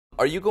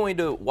Are you going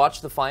to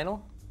watch the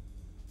final?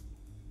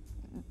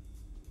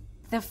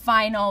 The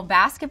final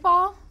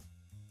basketball?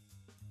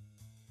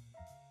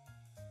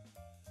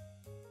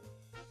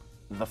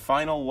 The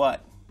final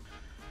what?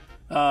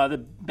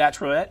 The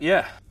Bachelorette,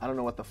 yeah. I don't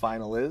know what the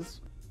final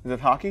is. Is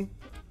it hockey?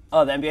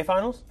 Oh, the NBA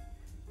Finals?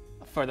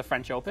 For the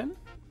French Open?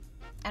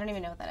 I don't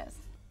even know what that is.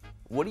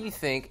 What do you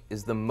think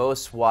is the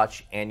most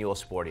watched annual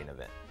sporting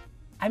event?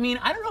 I mean,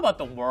 I don't know about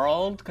the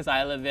world because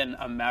I live in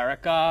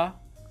America.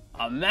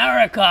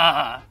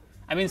 America!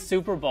 I mean,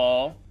 Super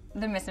Bowl.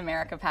 The Miss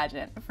America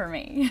pageant for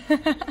me.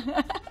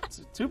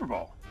 It's Super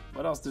Bowl.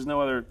 What else? There's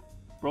no other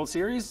World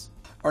Series?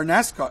 Or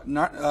NASCAR.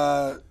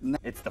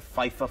 It's the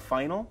FIFA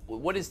final?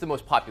 What is the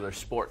most popular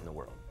sport in the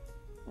world?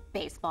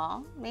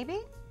 Baseball, maybe?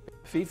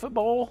 FIFA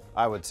Bowl?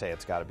 I would say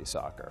it's got to be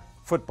soccer.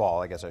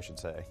 Football, I guess I should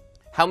say.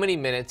 How many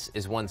minutes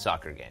is one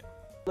soccer game?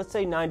 Let's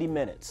say 90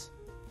 minutes.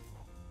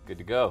 Good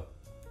to go.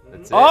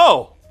 That's it.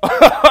 Oh!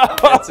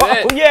 That's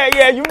it.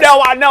 Yeah, you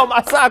know I know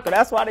my soccer.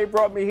 That's why they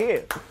brought me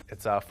here.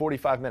 It's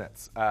 45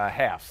 minutes,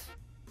 half.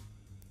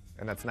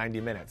 And that's 90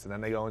 minutes. And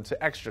then they go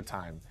into extra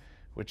time,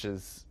 which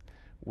is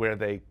where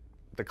the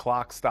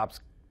clock stops.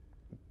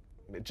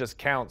 It just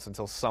counts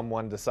until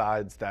someone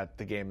decides that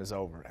the game is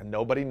over. And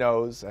nobody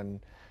knows,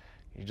 and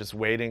you're just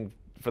waiting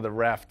for the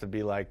ref to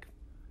be like,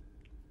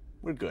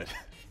 we're good.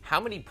 How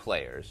many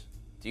players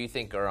do you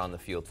think are on the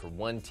field for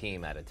one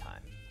team at a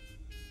time?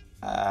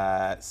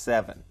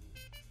 7.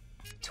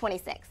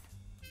 26.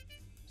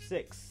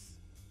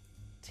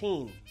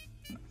 16.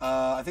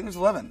 I think there's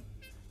 11.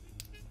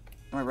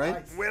 Am I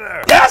right?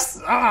 Winner! Yes!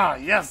 Ah,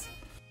 yes!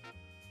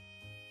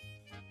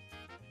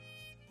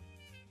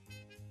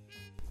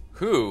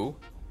 Who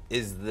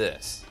is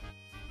this?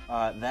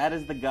 That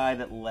is the guy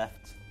that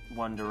left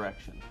One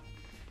Direction.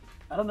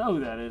 I don't know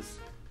who that is.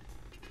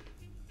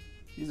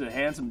 He's a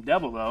handsome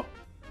devil, though.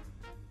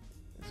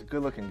 He's a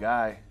good-looking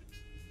guy.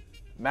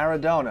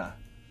 Maradona.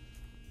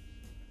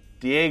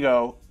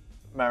 Diego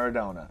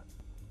Maradona.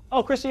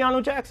 Oh,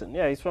 Cristiano Jackson.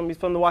 Yeah, he's from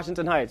the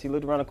Washington Heights. He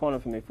lived around the corner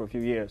from me for a few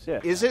years. Yeah.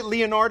 Is it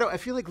Leonardo? I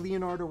feel like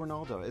Leonardo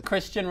Ronaldo.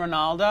 Christian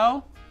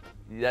Ronaldo?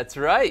 That's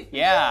right.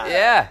 Yeah.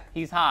 Yeah.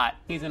 He's hot.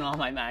 He's in all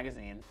my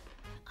magazines.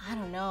 I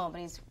don't know,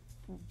 but he's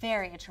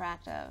very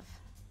attractive.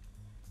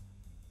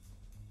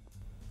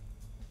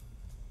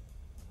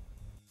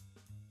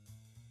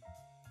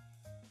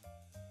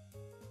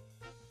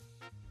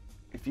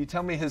 If you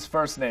tell me his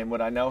first name,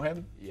 would I know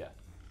him? Yeah.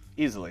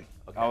 Easily.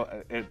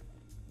 Okay. It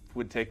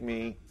would take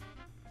me,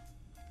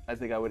 I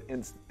think I would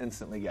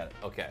instantly get it.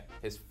 Okay.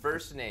 His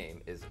first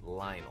name is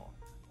Lionel.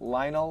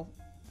 Lionel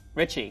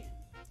Richie.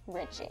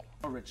 Richie.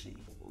 Oh, Richie.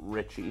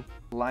 Richie.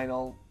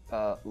 Lionel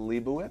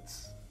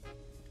Leibowitz.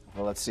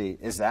 Well, let's see.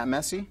 Is that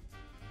Messi?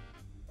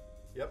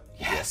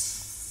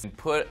 Yes!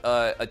 Put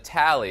a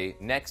tally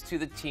next to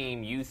the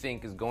team you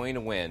think is going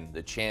to win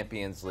the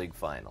Champions League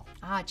final.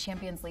 Ah,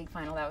 Champions League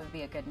final. That would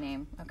be a good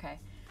name. Okay.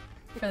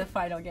 For the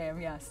final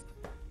game, yes.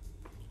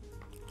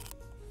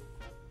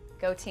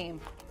 Go team.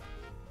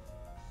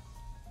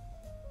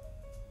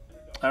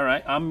 All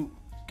right, I'm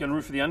going to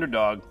root for the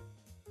underdog.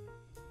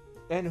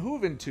 And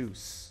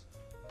Juventus.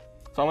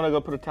 So I'm going to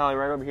go put a tally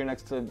right over here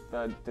next to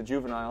the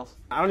juveniles.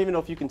 I don't even know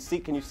if you can see.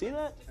 Can you see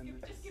that?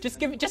 Just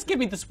give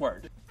me this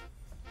word.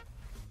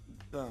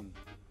 I'm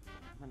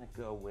going to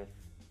go with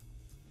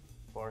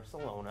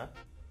Barcelona.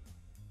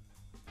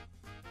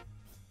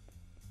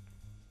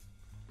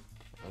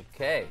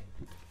 Okay.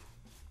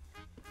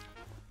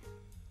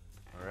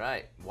 All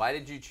right. Why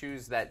did you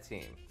choose that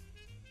team?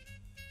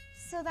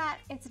 So that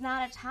it's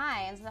not a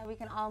tie and so that we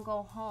can all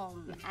go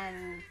home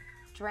and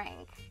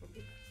drink.